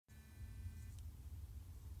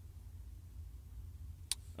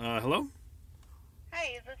Hello?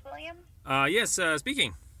 Hi, is this William? Yes,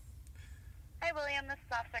 speaking. Hi, William. This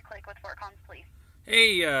is Officer Click with Fort Collins Police.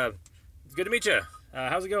 Hey, it's good to meet you.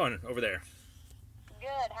 How's it going over there?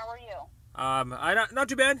 Good. How are you? I not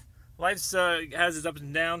too bad. Life's has its ups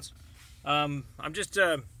and downs. I'm just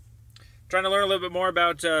trying to learn a little bit more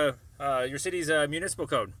about your city's municipal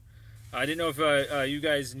code. I didn't know if you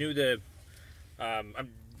guys knew the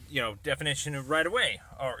definition of right of way,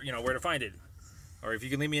 or where to find it, or if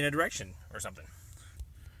you can lead me in a direction or something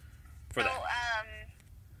for that.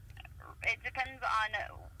 It depends on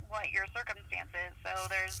what your circumstances. So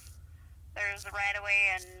there's a right of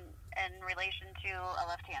way in relation to a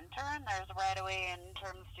left-hand turn. There's a right of way in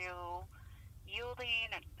terms to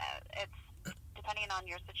yielding. It's depending on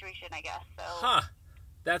your situation, I guess. So. Huh.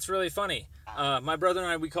 That's really funny. My brother and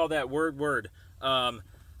I, we call that word.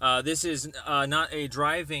 This is not a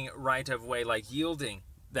driving right of way like yielding.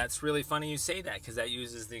 That's really funny you say that because that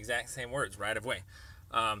uses the exact same words, right of way.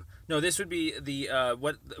 No, this would be the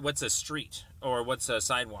what's a street or what's a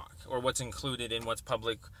sidewalk or what's included in what's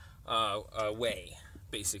public way,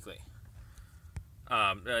 basically.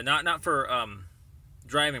 Not for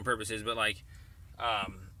driving purposes, but like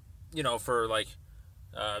for like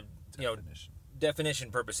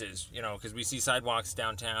definition purposes, because we see sidewalks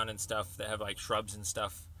downtown and stuff that have like shrubs and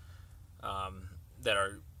stuff that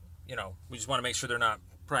are, we just want to make sure they're not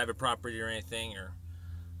private property or anything, or,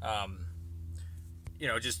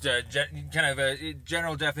 just kind of a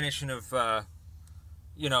general definition of,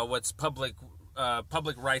 what's public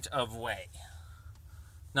right of way,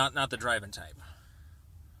 not the driving type.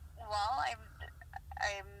 Well,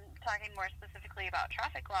 I'm talking more specifically about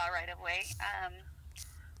traffic law right of way.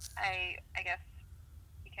 I guess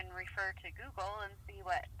you can refer to Google and see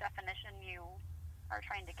what definition you are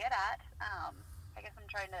trying to get at. I guess I'm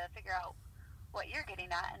trying to figure out what you're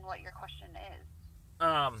getting at and what your question is.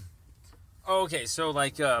 Okay, so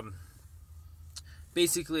like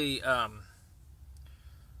basically I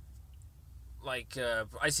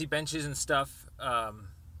see benches and stuff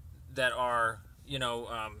that are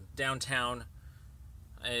downtown,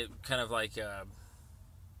 kind of like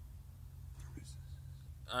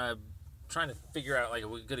trying to figure out like a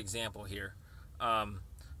good example here,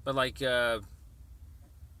 but like the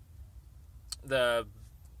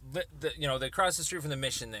across the street from the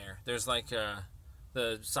Mission there's like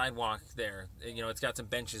the sidewalk there, it's got some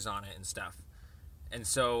benches on it and stuff, and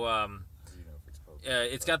so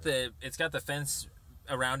it's got the fence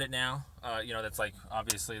around it now, that's like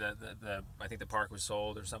obviously the I think the park was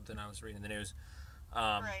sold or something. I was reading the news,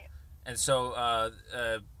 Right. and so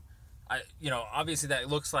obviously that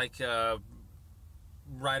looks like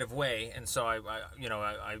right of way, and so I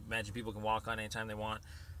imagine people can walk on anytime they want,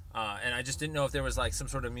 and I just didn't know if there was like some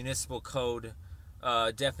sort of municipal code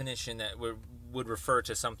definition that would refer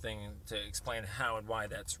to something to explain how and why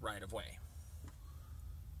that's right of way.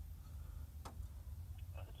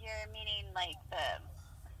 You're meaning like the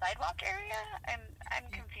sidewalk area? I'm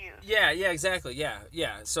confused. Yeah, exactly.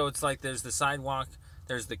 Yeah. So it's like there's the sidewalk,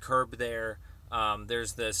 there's the curb there,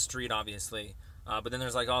 there's the street, obviously, but then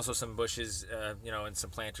there's like also some bushes, and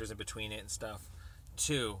some planters in between it and stuff,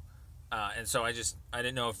 too. And so I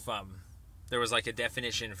didn't know if there was like a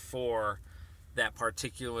definition for that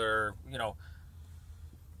particular,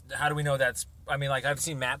 how do we know that's? I mean, like I've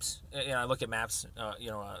seen maps. I look at maps.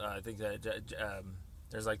 I think that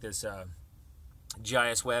there's like this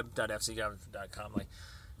gisweb.fcgov.com. Like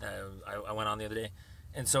I went on the other day,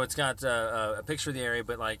 and so it's got a picture of the area,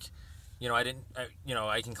 but like.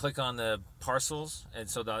 I can click on the parcels, and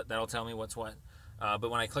so that'll tell me what's what. But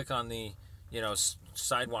when I click on the,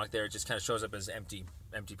 sidewalk there, it just kind of shows up as empty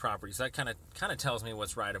property. So that kind of tells me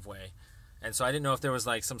what's right of way. And so I didn't know if there was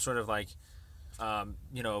like some sort of like,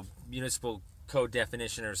 municipal code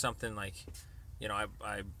definition or something like,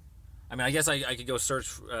 I guess I could go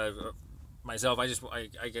search myself. I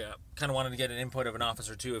kind of wanted to get an input of an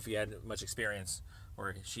officer too, if he had much experience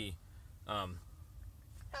or she. So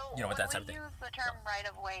with that type of thing. When we use the term right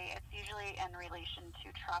of way, it's usually in relation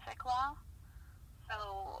to traffic law.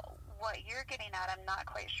 So what you're getting at, I'm not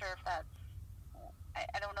quite sure if that's.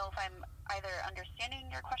 I don't know if I'm either understanding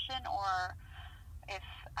your question or if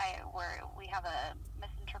we have a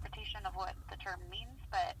misinterpretation of what the term means.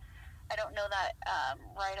 But I don't know that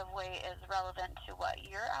right of way is relevant to what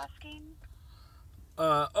you're asking.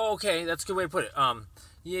 Okay, that's a good way to put it.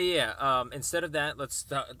 Instead of that, let's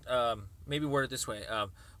maybe word it this way.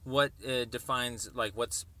 What defines like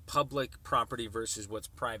what's public property versus what's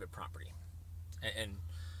private property, and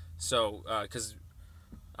so because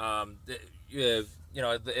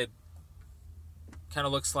kind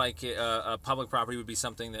of looks like a public property would be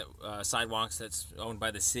something that sidewalks that's owned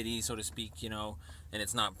by the city, so to speak, and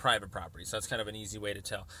it's not private property. So that's kind of an easy way to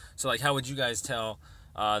tell. So like, how would you guys tell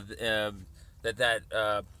that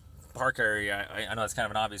park area? I know it's kind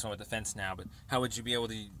of an obvious one with the fence now, but how would you be able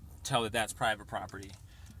to tell that that's private property?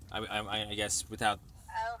 I guess without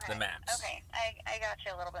the maps. Okay, I got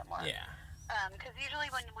you a little bit more. Yeah. Because usually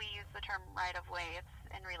when we use the term right-of-way, it's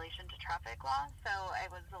in relation to traffic law, so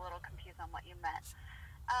I was a little confused on what you meant.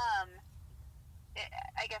 I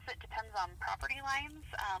guess it depends on property lines.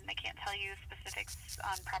 I can't tell you specifics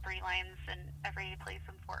on property lines in every place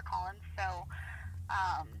in Fort Collins, so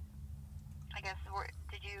I guess,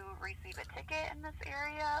 did you receive a ticket in this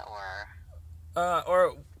area, or?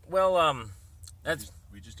 That's...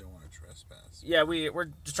 We just don't want to trespass. Yeah,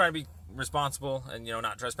 we're just trying to be responsible and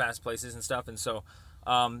not trespass places and stuff. And so,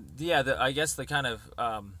 I guess the kind of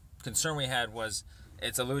concern we had was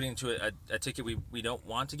it's alluding to a ticket we don't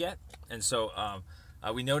want to get. And so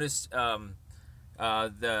we noticed building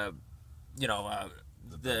went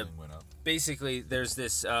up. Basically there's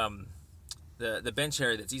this the bench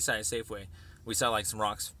area that's east side of Safeway. We saw like some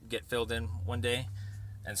rocks get filled in one day,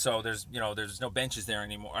 and so there's no benches there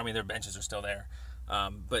anymore. I mean, their benches are still there.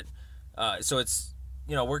 So it's,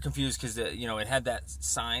 we're confused because, it had that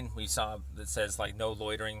sign we saw that says like no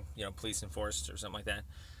loitering, police enforced or something like that.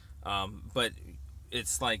 But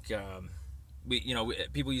it's like,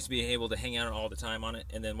 people used to be able to hang out all the time on it.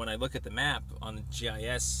 And then when I look at the map on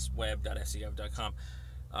gisweb.fcgov.com,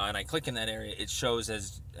 and I click in that area, it shows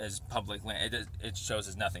as public land. It shows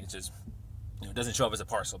as nothing. It just, it doesn't show up as a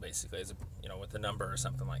parcel basically, as with a number or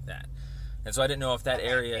something like that. And so I didn't know if that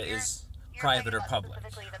area is private or public.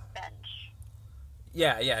 Specifically the bench.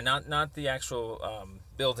 Yeah, not the actual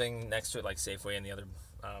building next to it, like Safeway and the other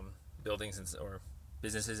buildings or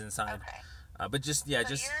businesses inside. Okay. But just So your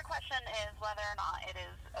question is whether or not it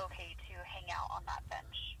is okay to hang out on that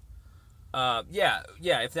bench.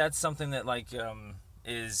 If that's something that like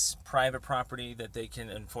is private property that they can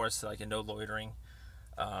enforce, like a no loitering,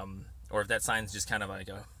 or if that sign's just kind of like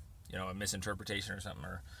a misinterpretation or something,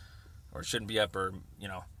 or shouldn't be up, or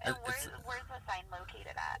And where's the sign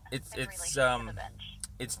located at? It's to the bench?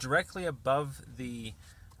 It's directly above the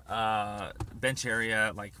bench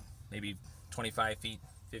area, like maybe 25 feet,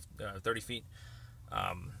 30 feet,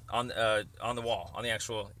 on the wall, on the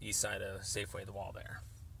actual east side of Safeway, the wall there.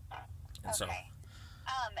 And so,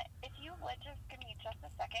 if you would just give me just a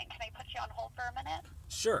second, can I put you on hold for a minute?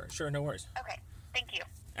 Sure, no worries. Okay, thank you.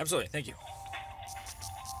 Absolutely, thank you.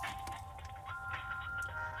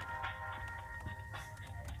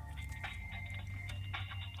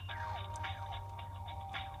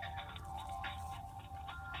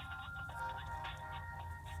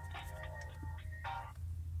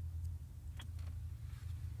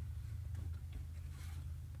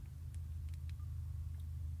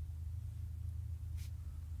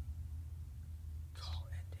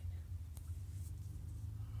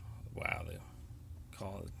 Wow, the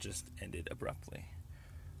call just ended abruptly.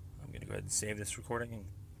 I'm going to go ahead and save this recording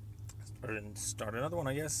and start another one,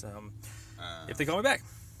 I guess, if they call me back.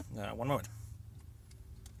 One moment.